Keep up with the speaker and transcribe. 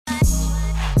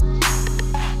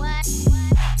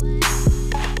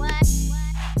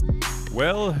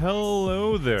Well,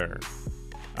 hello there.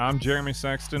 I'm Jeremy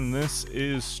Sexton. This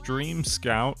is Stream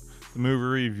Scout, the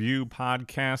movie review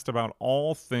podcast about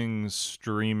all things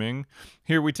streaming.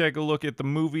 Here we take a look at the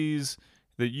movies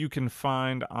that you can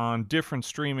find on different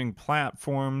streaming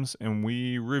platforms and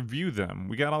we review them.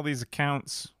 We got all these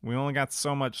accounts. We only got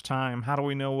so much time. How do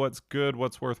we know what's good,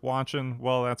 what's worth watching?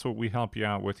 Well, that's what we help you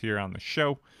out with here on the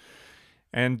show.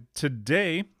 And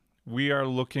today we are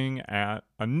looking at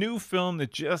a new film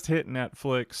that just hit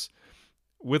Netflix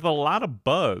with a lot of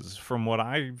buzz from what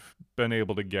I've been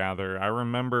able to gather. I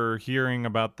remember hearing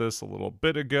about this a little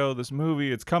bit ago. This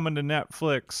movie, it's coming to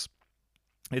Netflix.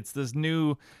 It's this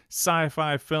new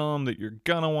sci-fi film that you're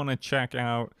gonna want to check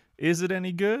out. Is it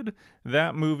any good?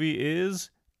 That movie is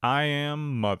I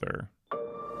Am Mother.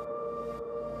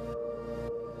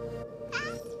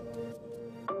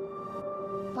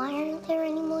 Why aren't there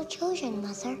any more children,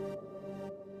 Mother?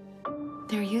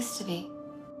 There used to be.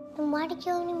 Then why did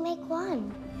you only make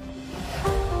one?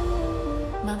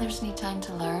 Mothers need time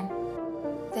to learn.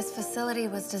 This facility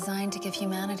was designed to give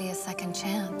humanity a second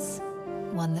chance.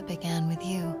 One that began with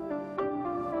you.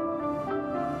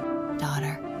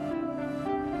 Daughter.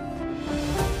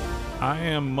 I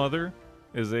Am Mother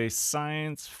is a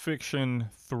science fiction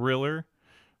thriller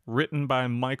written by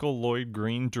Michael Lloyd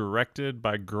Green, directed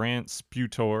by Grant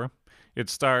Sputor. It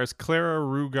stars Clara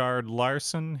Rugaard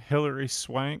Larson, Hilary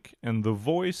Swank, and the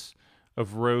voice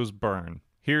of Rose Byrne.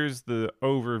 Here's the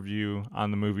overview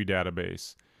on the movie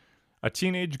database. A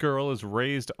teenage girl is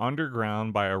raised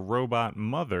underground by a robot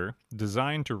mother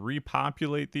designed to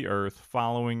repopulate the Earth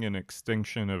following an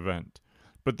extinction event.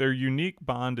 But their unique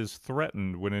bond is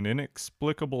threatened when an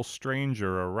inexplicable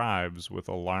stranger arrives with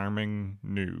alarming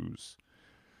news.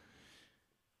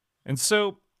 And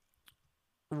so,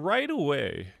 right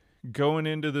away, going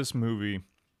into this movie,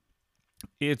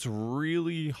 it's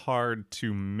really hard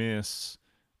to miss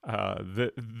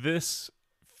that this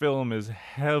film is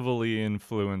heavily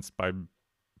influenced by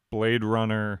Blade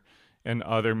Runner and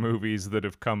other movies that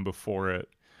have come before it.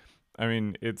 I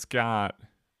mean, it's got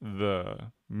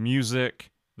the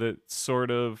music that sort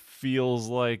of feels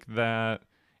like that.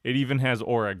 It even has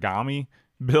origami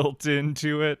built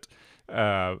into it.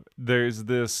 There's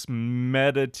this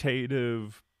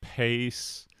meditative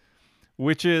pace,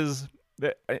 which is,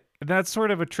 that's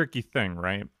sort of a tricky thing,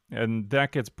 right? And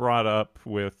that gets brought up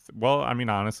with, well, I mean,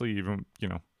 honestly, even,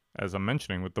 as I'm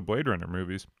mentioning with the Blade Runner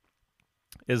movies,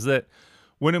 is that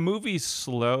when a movie's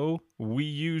slow, we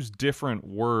use different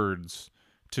words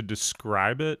to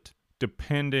describe it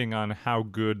depending on how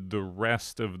good the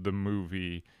rest of the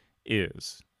movie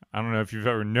is. I don't know if you've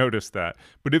ever noticed that,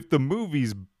 but if the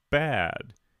movie's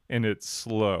bad and it's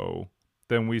slow,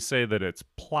 then we say that it's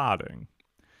plotting.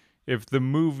 If the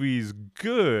movie's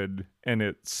good and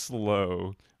it's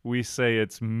slow, we say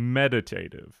it's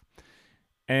meditative.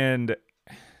 And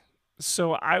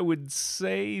so I would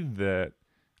say that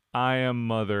I Am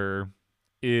Mother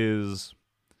is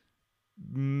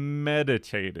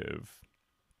meditative.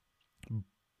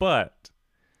 But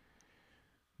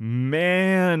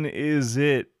man, is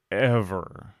it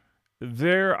ever.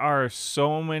 There are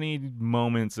so many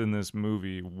moments in this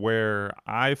movie where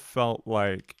I felt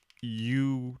like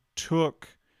you took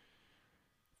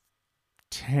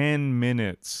 10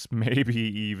 minutes, maybe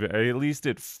even, at least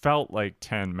it felt like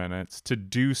 10 minutes to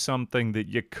do something that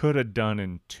you could have done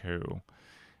in 2.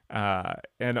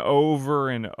 And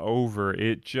over,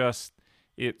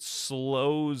 it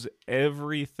slows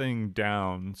everything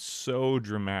down so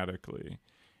dramatically.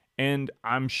 And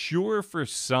I'm sure for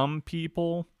some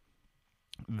people,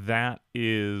 that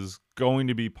is going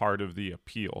to be part of the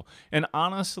appeal. And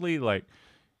honestly, like,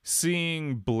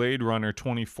 seeing Blade Runner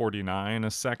 2049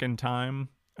 a second time,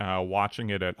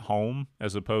 watching it at home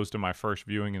as opposed to my first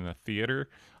viewing in the theater,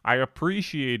 I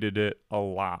appreciated it a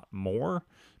lot more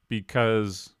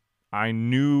because I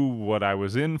knew what I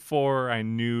was in for. I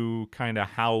knew kind of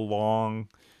how long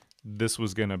this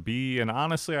was going to be. And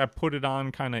honestly, I put it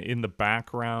on kind of in the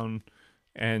background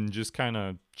and just kind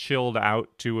of chilled out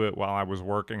to it while I was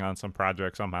working on some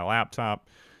projects on my laptop.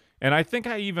 And I think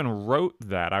I even wrote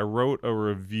that. I wrote a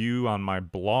review on my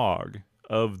blog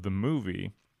of the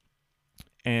movie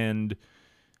and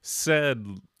said,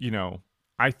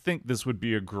 I think this would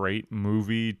be a great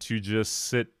movie to just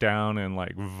sit down and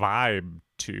like vibe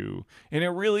to. And it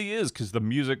really is, because the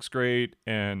music's great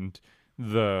and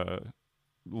the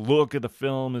look of the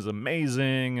film is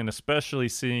amazing, and especially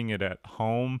seeing it at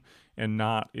home and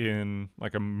not in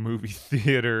like a movie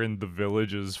theater in the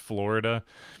Villages, Florida,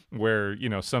 where,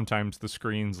 sometimes the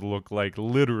screens look like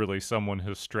literally someone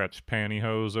has stretched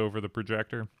pantyhose over the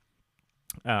projector.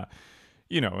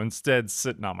 instead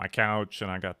sitting on my couch,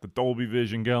 and I got the Dolby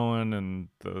Vision going and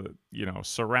the,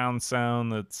 surround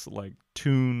sound that's like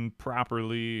tuned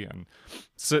properly, and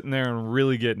sitting there and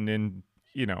really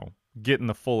you know, getting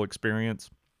the full experience.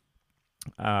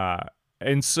 Uh,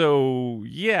 and so,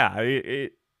 yeah,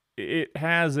 it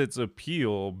has its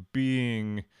appeal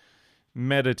being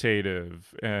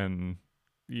meditative and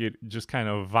just kind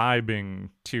of vibing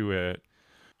to it.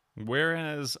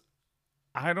 Whereas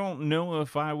I don't know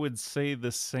if I would say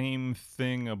the same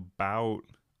thing about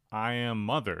I Am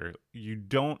Mother. You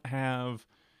don't have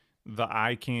the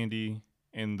eye candy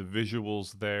and the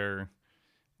visuals there.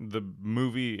 The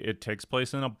movie, it takes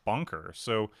place in a bunker.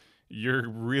 So you're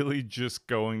really just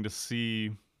going to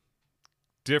see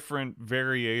different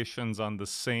variations on the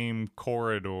same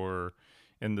corridor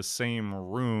in the same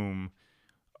room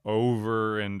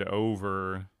over and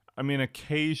over. I mean,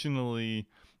 occasionally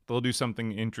they'll do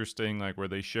something interesting, like where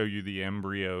they show you the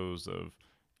embryos of,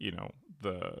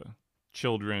 the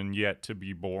children yet to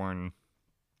be born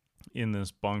in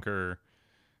this bunker.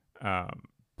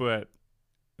 But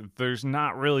there's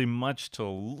not really much to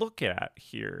look at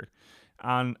here.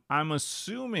 And I'm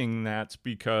assuming that's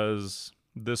because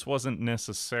this wasn't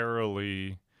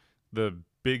necessarily the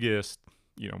biggest,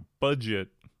 budget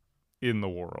in the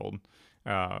world.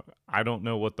 I don't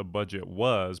know what the budget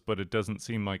was, but it doesn't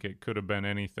seem like it could have been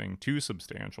anything too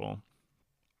substantial.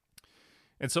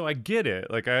 And so I get it.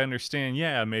 Like, I understand,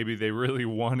 yeah, maybe they really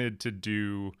wanted to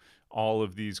do all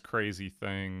of these crazy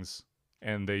things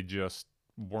and they just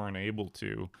weren't able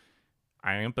to.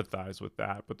 I empathize with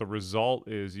that. But the result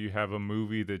is you have a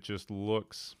movie that just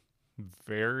looks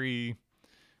very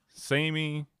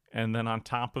samey. And then on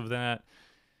top of that,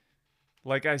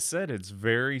 like I said, it's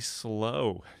very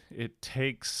slow. It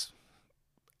takes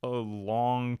a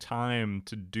long time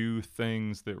to do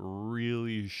things that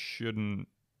really shouldn't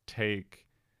take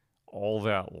all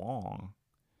that long.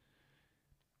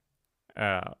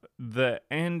 The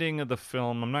ending of the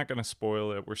film, I'm not going to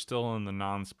spoil it. We're still in the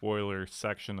non-spoiler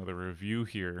section of the review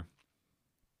here.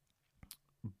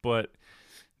 But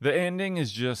the ending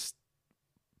is just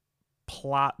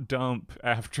plot dump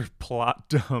after plot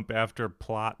dump after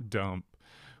plot dump,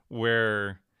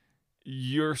 where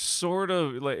you're sort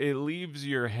of like, it leaves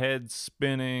your head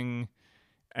spinning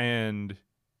and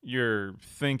you're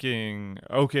thinking,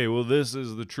 okay, well, this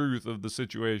is the truth of the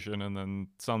situation, and then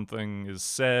something is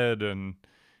said, and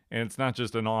it's not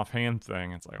just an offhand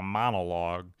thing, it's like a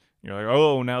monologue. You're like,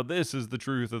 oh, now this is the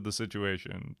truth of the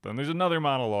situation. Then there's another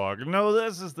monologue. No,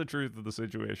 this is the truth of the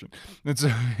situation. And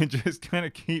so it just kind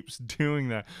of keeps doing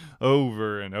that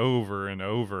over and over and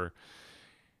over.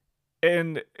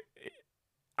 And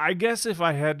I guess if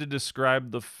I had to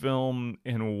describe the film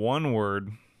in one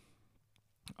word,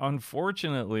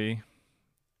 unfortunately,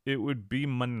 it would be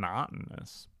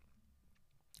monotonous.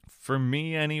 For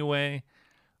me, anyway,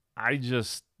 I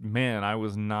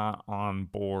was not on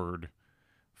board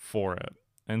for it.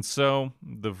 And so,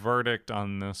 the verdict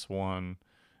on this one,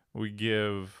 we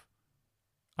give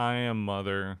I Am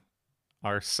Mother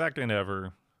our second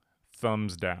ever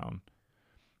thumbs down.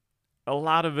 A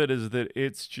lot of it is that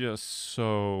it's just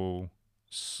so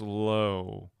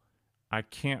slow. I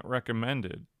can't recommend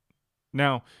it.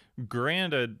 Now,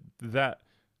 granted that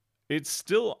it's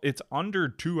under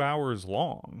 2 hours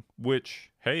long,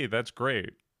 which, hey, that's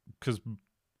great, because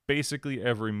basically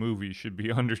every movie should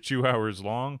be under 2 hours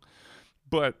long,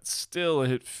 but still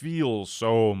it feels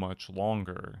so much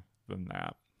longer than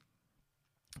that.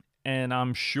 And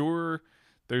I'm sure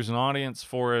there's an audience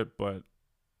for it, but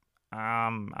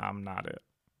I'm not it.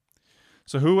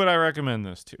 So who would I recommend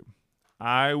this to?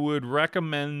 I would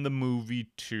recommend the movie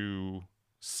to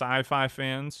sci-fi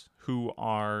fans who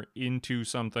are into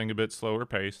something a bit slower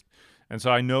paced. And so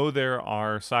I know there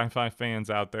are sci-fi fans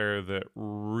out there that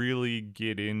really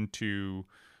get into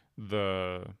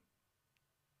the,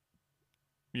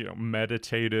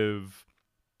 meditative,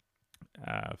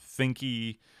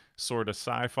 thinky sort of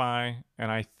sci-fi.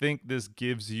 And I think this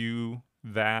gives you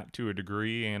that to a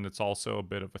degree. And it's also a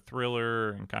bit of a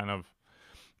thriller and kind of,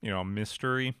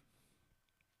 mystery.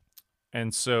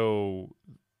 And so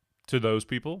to those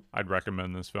people, I'd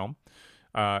recommend this film.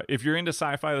 If you're into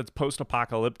sci-fi that's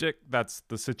post-apocalyptic, that's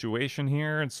the situation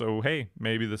here. And so, hey,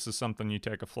 maybe this is something you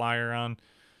take a flyer on.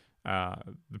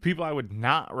 The people I would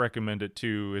not recommend it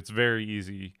to, it's very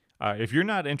easy. If you're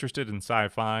not interested in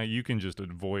sci-fi, you can just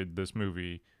avoid this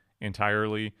movie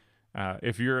entirely.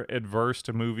 If you're adverse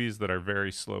to movies that are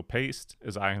very slow-paced,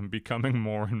 as I am becoming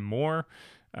more and more,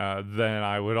 then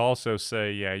I would also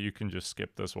say, yeah, you can just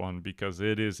skip this one because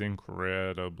it is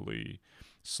incredibly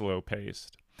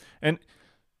slow-paced. And,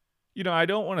 I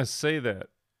don't want to say that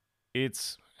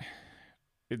it's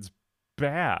it's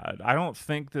bad. I don't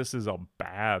think this is a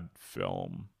bad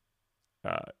film.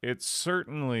 It's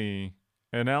certainly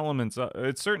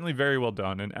it's certainly very well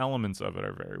done, and elements of it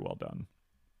are very well done.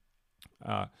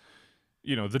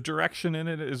 The direction in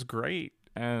it is great,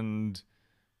 and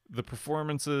the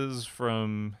performances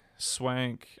from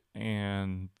Swank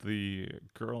and the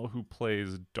girl who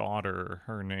plays daughter,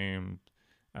 her name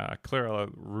Clara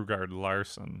Rugard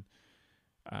Larson,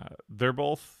 they're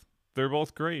both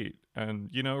great. And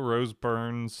Rose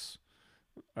Byrne's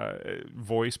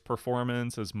voice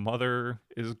performance as Mother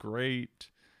is great,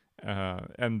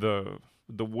 and the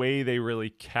way they really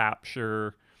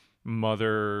capture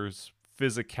Mother's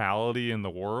physicality in the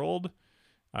world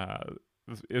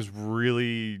is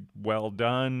really well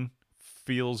done.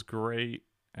 Feels great.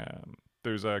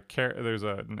 There's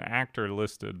an actor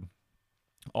listed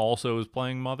also as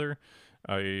playing Mother,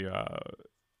 a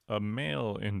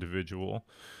male individual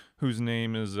whose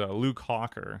name is Luke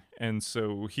Hawker, and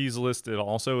so he's listed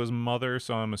also as Mother.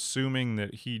 So I'm assuming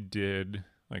that he did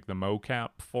like the mocap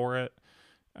for it.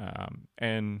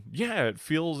 And yeah, it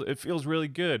feels really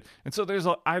good. And so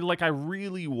I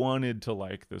really wanted to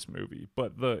like this movie,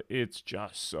 but it's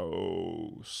just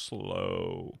so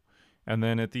slow. And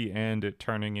then at the end, it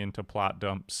turning into plot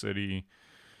dump city,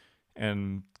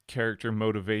 and character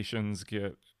motivations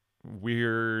get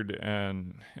weird,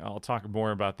 and I'll talk more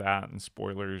about that in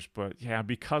spoilers. But yeah,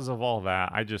 because of all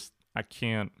that, I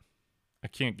can't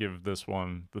give this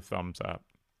one the thumbs up.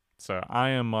 So I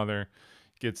Am Mother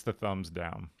gets the thumbs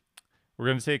down. We're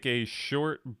going to take a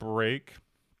short break,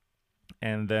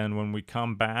 and then when we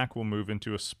come back, we'll move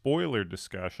into a spoiler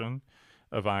discussion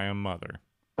of I Am Mother.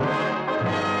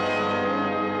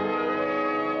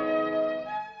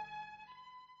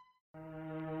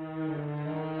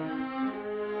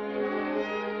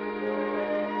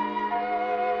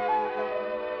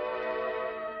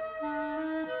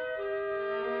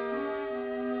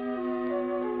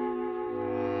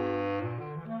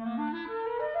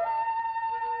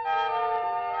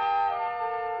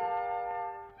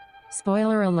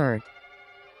 Spoiler alert.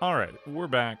 All right, we're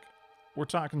back. We're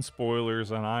talking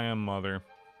spoilers on I Am Mother.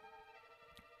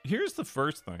 Here's the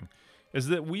first thing, is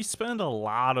that we spend a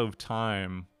lot of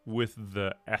time with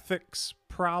the ethics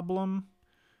problem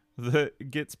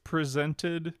that gets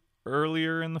presented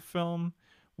earlier in the film,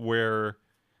 where,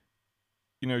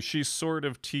 she's sort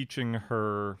of teaching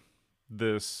her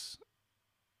this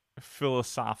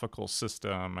philosophical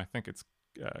system. I think it's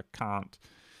Kant,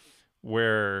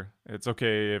 where it's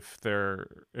okay if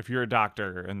you're a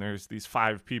doctor and there's these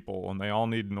 5 people and they all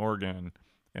need an organ,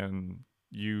 and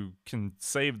you can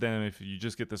save them if you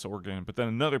just get this organ, but then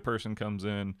another person comes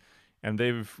in and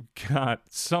they've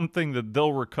got something that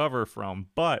they'll recover from,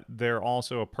 but they're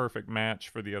also a perfect match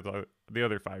for the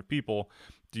other 5 people.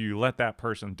 Do you let that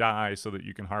person die so that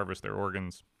you can harvest their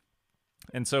organs?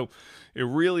 And so it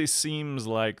really seems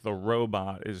like the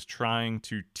robot is trying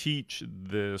to teach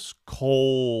this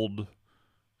cold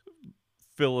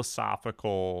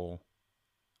philosophical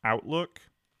outlook.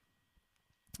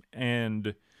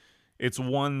 And it's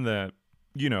one that,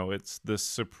 it's this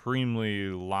supremely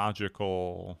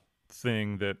logical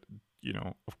thing that,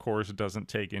 of course, doesn't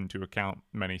take into account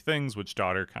many things, which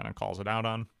daughter kind of calls it out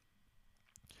on.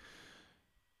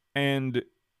 And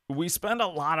we spend a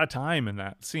lot of time in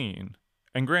that scene.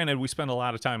 And granted, we spend a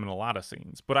lot of time in a lot of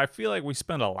scenes, but I feel like we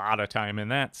spend a lot of time in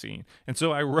that scene. And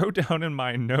so I wrote down in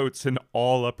my notes in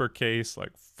all uppercase,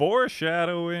 like,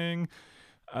 foreshadowing.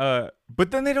 But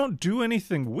then they don't do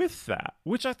anything with that,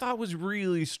 which I thought was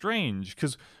really strange,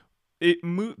 because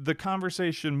the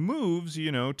conversation moves,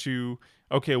 to,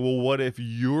 okay, well, what if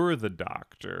you're the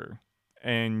doctor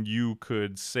and you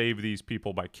could save these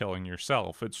people by killing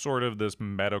yourself? It's sort of this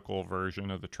medical version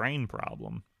of the train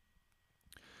problem.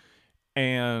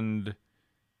 And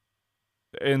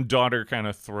daughter kind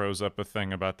of throws up a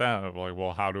thing about that, of like,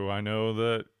 well, how do I know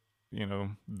that,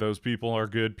 those people are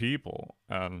good people?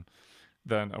 And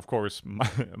then, of course,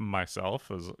 myself,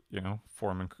 as,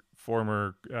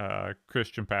 former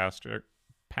Christian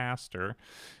pastor,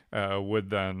 would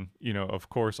then, of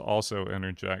course, also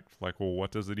interject, like, well,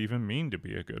 what does it even mean to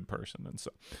be a good person? And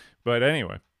so, but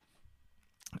anyway,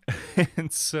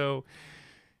 and so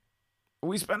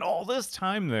we spent all this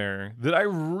time there that I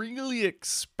really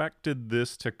expected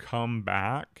this to come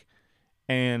back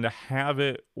and have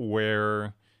it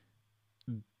where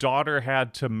daughter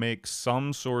had to make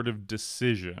some sort of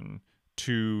decision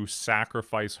to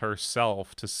sacrifice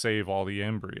herself to save all the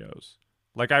embryos.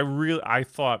 Like, I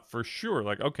thought for sure,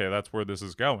 like, okay, that's where this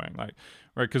is going. Like,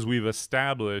 right, because we've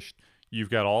established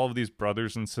you've got all of these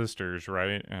brothers and sisters,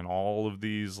 right, and all of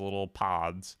these little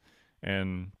pods.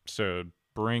 And so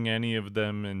bring any of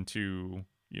them into,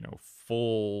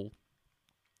 full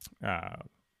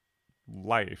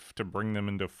life, to bring them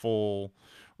into full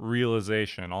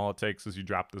realization. All it takes is you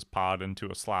drop this pod into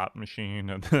a slot machine,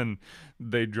 and then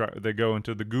they go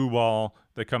into the goo ball.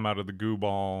 They come out of the goo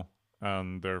ball.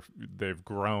 They've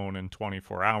grown in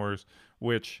 24 hours,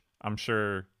 which I'm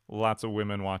sure lots of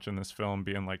women watching this film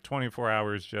being like, 24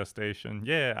 hours gestation.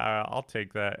 Yeah, I'll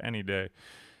take that any day.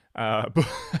 But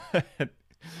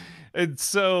and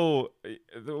so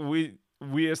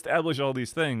we establish all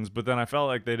these things, but then I felt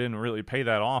like they didn't really pay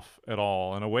that off at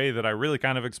all in a way that I really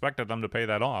kind of expected them to pay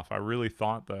that off. I really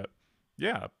thought that,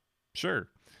 yeah, sure,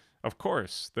 of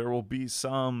course, there will be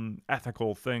some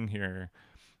ethical thing here.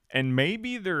 And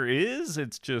maybe there is,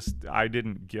 it's just I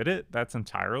didn't get it. That's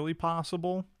entirely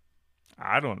possible.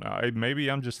 I don't know. Maybe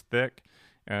I'm just thick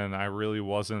and I really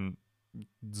wasn't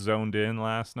zoned in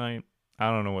last night.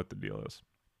 I don't know what the deal is.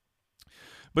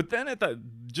 But then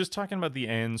just talking about the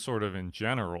end sort of in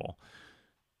general,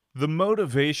 the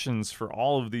motivations for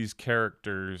all of these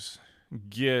characters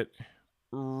get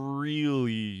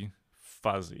really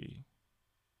fuzzy.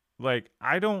 Like,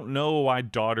 I don't know why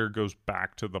daughter goes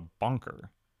back to the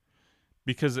bunker.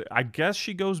 Because I guess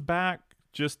she goes back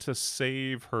just to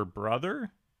save her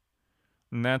brother.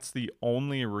 And that's the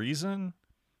only reason.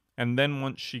 And then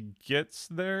once she gets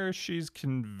there, she's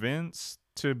convinced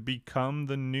to become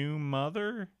the new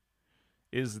mother?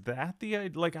 Is that the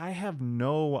idea? Like, I have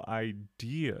no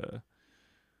idea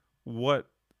what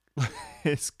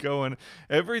is going.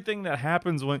 Everything that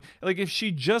happens when, like, if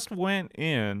she just went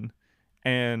in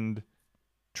and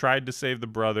tried to save the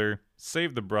brother,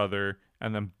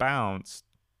 and then bounced,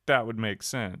 that would make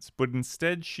sense. But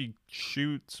instead, she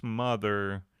shoots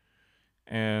mother,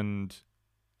 and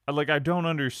I don't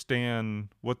understand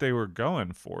what they were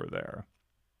going for there.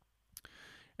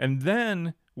 And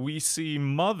then we see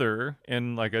mother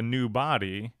in like a new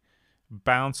body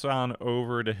bounce on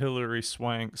over to Hilary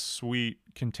Swank's sweet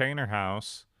container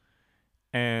house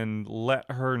and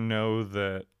let her know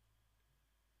that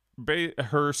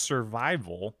her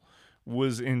survival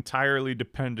was entirely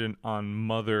dependent on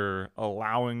mother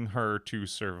allowing her to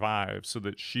survive so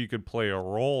that she could play a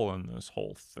role in this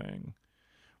whole thing.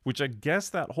 Which I guess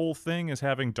that whole thing is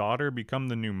having daughter become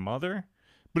the new mother.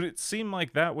 But it seemed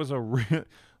like that was a real...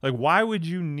 Like, why would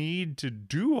you need to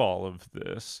do all of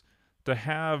this to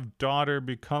have daughter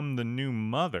become the new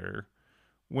mother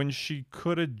when she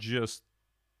could have just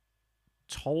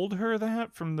told her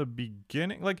that from the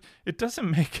beginning? Like, it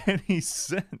doesn't make any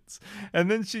sense.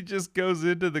 And then she just goes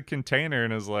into the container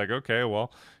and is like, okay,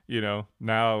 well,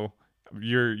 now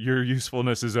your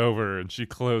usefulness is over. And she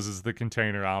closes the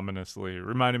container ominously. It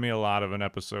reminded me a lot of an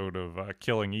episode of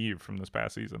Killing Eve from this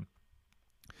past season.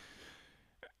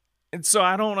 And so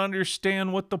I don't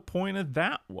understand what the point of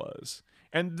that was.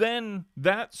 And then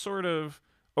that sort of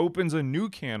opens a new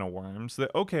can of worms that,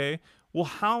 okay, well,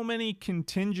 how many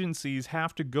contingencies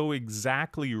have to go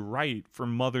exactly right for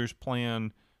Mother's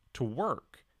plan to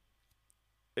work?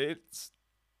 It's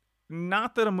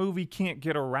not that a movie can't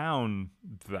get around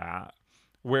that,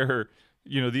 where,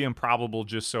 the improbable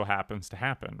just so happens to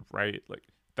happen, right? Like,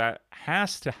 that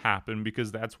has to happen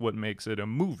because that's what makes it a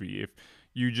movie. If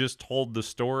you just told the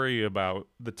story about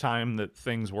the time that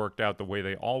things worked out the way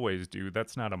they always do,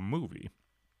 that's not a movie.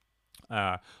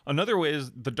 Another way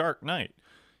is The Dark Knight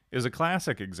is a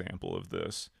classic example of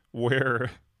this,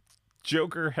 where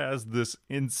Joker has this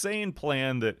insane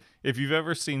plan that if you've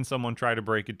ever seen someone try to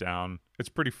break it down, it's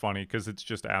pretty funny because it's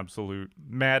just absolute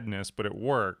madness, but it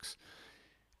works.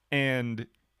 And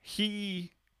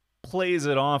he plays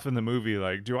it off in the movie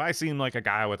like, do I seem like a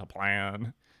guy with a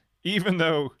plan? Even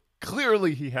though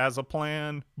clearly he has a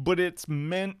plan, but it's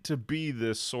meant to be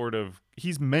this sort of,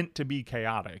 he's meant to be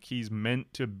chaotic. He's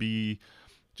meant to be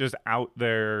just out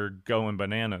there going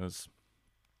bananas.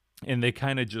 And they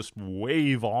kind of just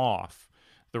wave off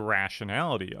the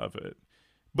rationality of it.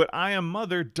 But I Am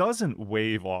Mother doesn't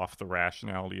wave off the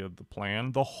rationality of the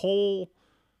plan. The whole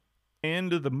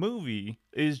end of the movie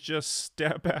is just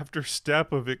step after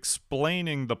step of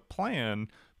explaining the plan,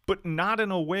 but not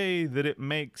in a way that it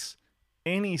makes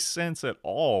any sense at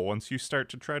all once you start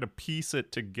to try to piece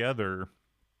it together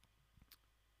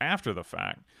after the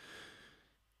fact.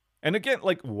 And again,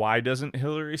 like, why doesn't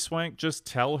Hilary Swank just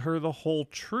tell her the whole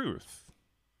truth?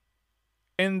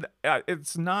 And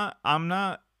I'm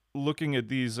not looking at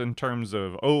these in terms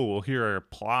of, oh, well, here are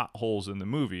plot holes in the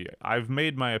movie. I've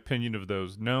made my opinion of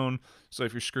those known. So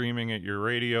if you're screaming at your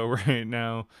radio right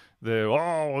now that,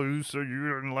 oh, you said you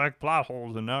didn't like plot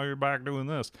holes and now you're back doing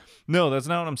this. No, that's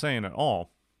not what I'm saying at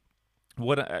all.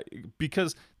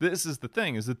 Because this is the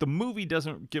thing, is that the movie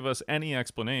doesn't give us any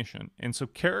explanation, and so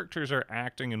characters are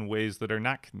acting in ways that are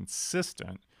not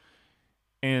consistent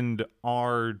and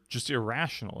are just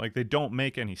irrational. Like, they don't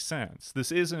make any sense.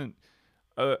 This isn't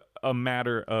a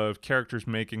matter of characters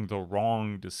making the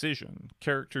wrong decision.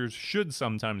 Characters should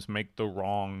sometimes make the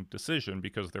wrong decision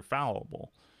because they're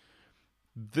fallible.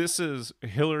 This is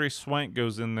Hilary Swank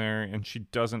goes in there and she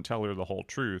doesn't tell her the whole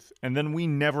truth. And then we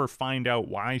never find out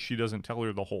why she doesn't tell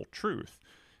her the whole truth.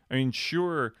 I mean,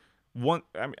 sure,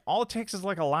 all it takes is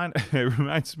like a line. It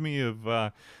reminds me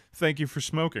of Thank You for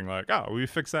Smoking. Like, oh, we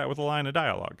fix that with a line of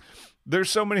dialogue. There's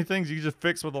so many things you just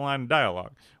fix with a line of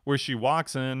dialogue. Where she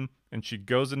walks in and she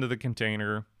goes into the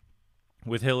container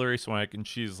with Hilary Swank and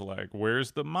she's like,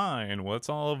 where's the mine? What's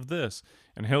all of this?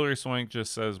 And Hilary Swank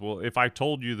just says, well, if I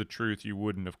told you the truth, you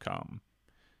wouldn't have come.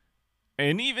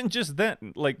 And even just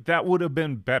then, like, that would have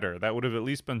been better. That would have at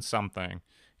least been something.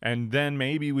 And then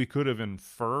maybe we could have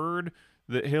inferred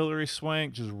that Hilary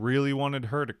Swank just really wanted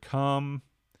her to come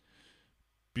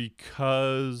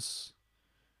because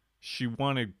she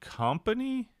wanted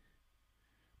company.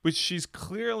 But she's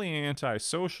clearly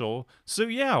antisocial. So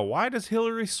yeah, why does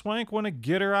Hilary Swank want to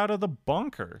get her out of the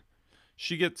bunker?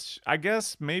 She gets, I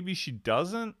guess maybe she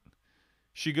doesn't.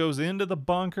 She goes into the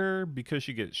bunker because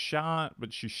she gets shot,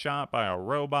 but she's shot by a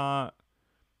robot.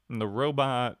 And the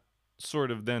robot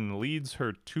sort of then leads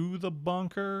her to the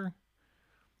bunker.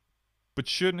 But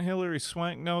shouldn't Hilary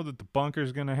Swank know that the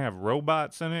bunker's going to have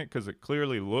robots in it because it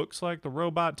clearly looks like the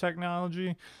robot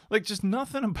technology? Like, just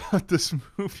nothing about this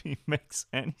movie makes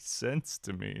any sense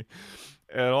to me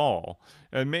at all.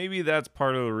 And maybe that's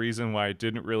part of the reason why it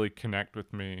didn't really connect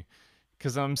with me.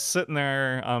 Because I'm sitting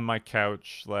there on my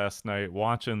couch last night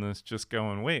watching this just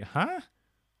going, wait, huh?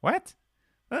 What?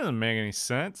 That doesn't make any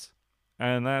sense.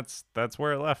 And that's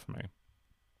where it left me.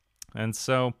 And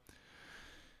so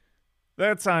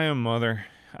that's I Am Mother.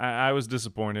 I was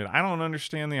disappointed. I don't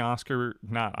understand the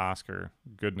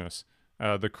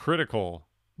the critical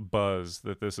buzz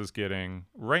that this is getting.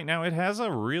 Right now, it has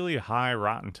a really high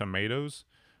Rotten Tomatoes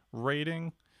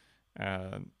rating.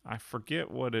 I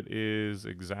forget what it is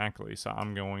exactly, so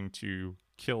I'm going to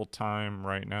kill time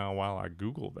right now while I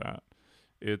Google that.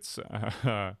 It's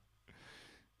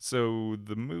so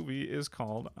the movie is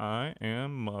called I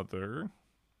Am Mother.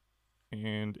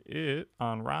 And it,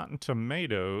 on Rotten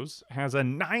Tomatoes, has a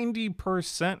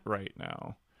 90% right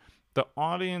now. The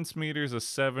audience meter's a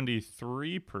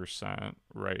 73%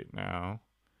 right now,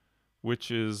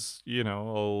 which is, a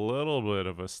little bit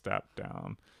of a step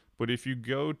down. But if you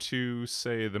go to,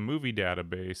 say, the movie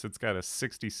database, it's got a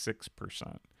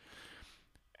 66%.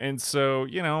 And so,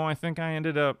 I think I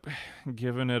ended up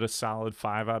giving it a solid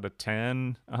 5 out of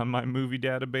 10 on my movie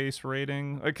database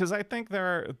rating. Because I think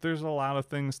there's a lot of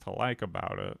things to like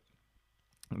about it.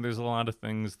 There's a lot of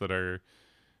things that are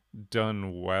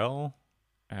done well.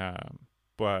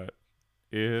 But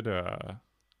it,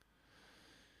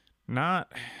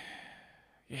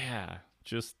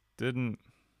 just didn't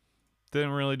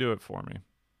really do it for me.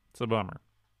 It's a bummer.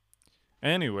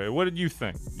 Anyway, what did you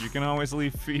think? You can always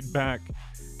leave feedback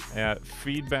at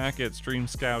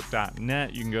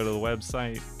feedback@streamscout.net. You can go to the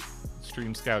website,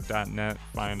 streamscout.net,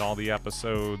 find all the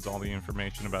episodes, all the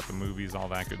information about the movies, all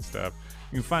that good stuff.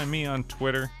 You can find me on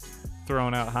Twitter,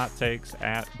 throwing out hot takes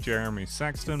at Jeremy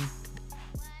Sexton.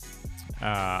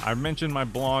 I mentioned my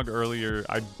blog earlier.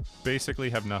 I basically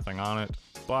have nothing on it,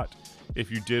 but if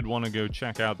you did want to go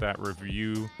check out that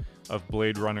review of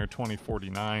Blade Runner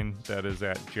 2049, that is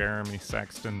at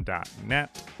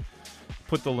jeremysexton.net.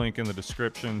 Put the link in the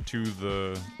description to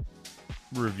the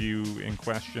review in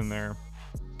question there.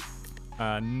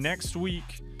 Next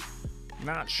week,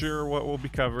 not sure what we'll be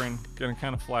covering. Gonna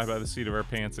kind of fly by the seat of our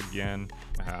pants again.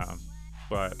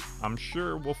 But I'm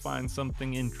sure we'll find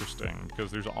something interesting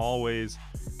because there's always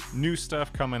new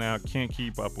stuff coming out. Can't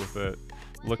keep up with it.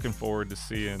 Looking forward to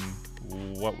seeing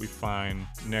what we find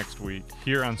next week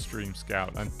here on Stream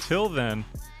Scout. Until then,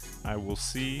 I will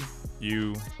see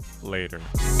you later.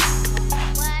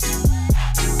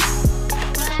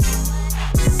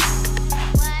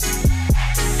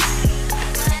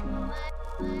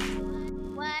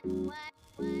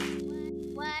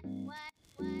 What?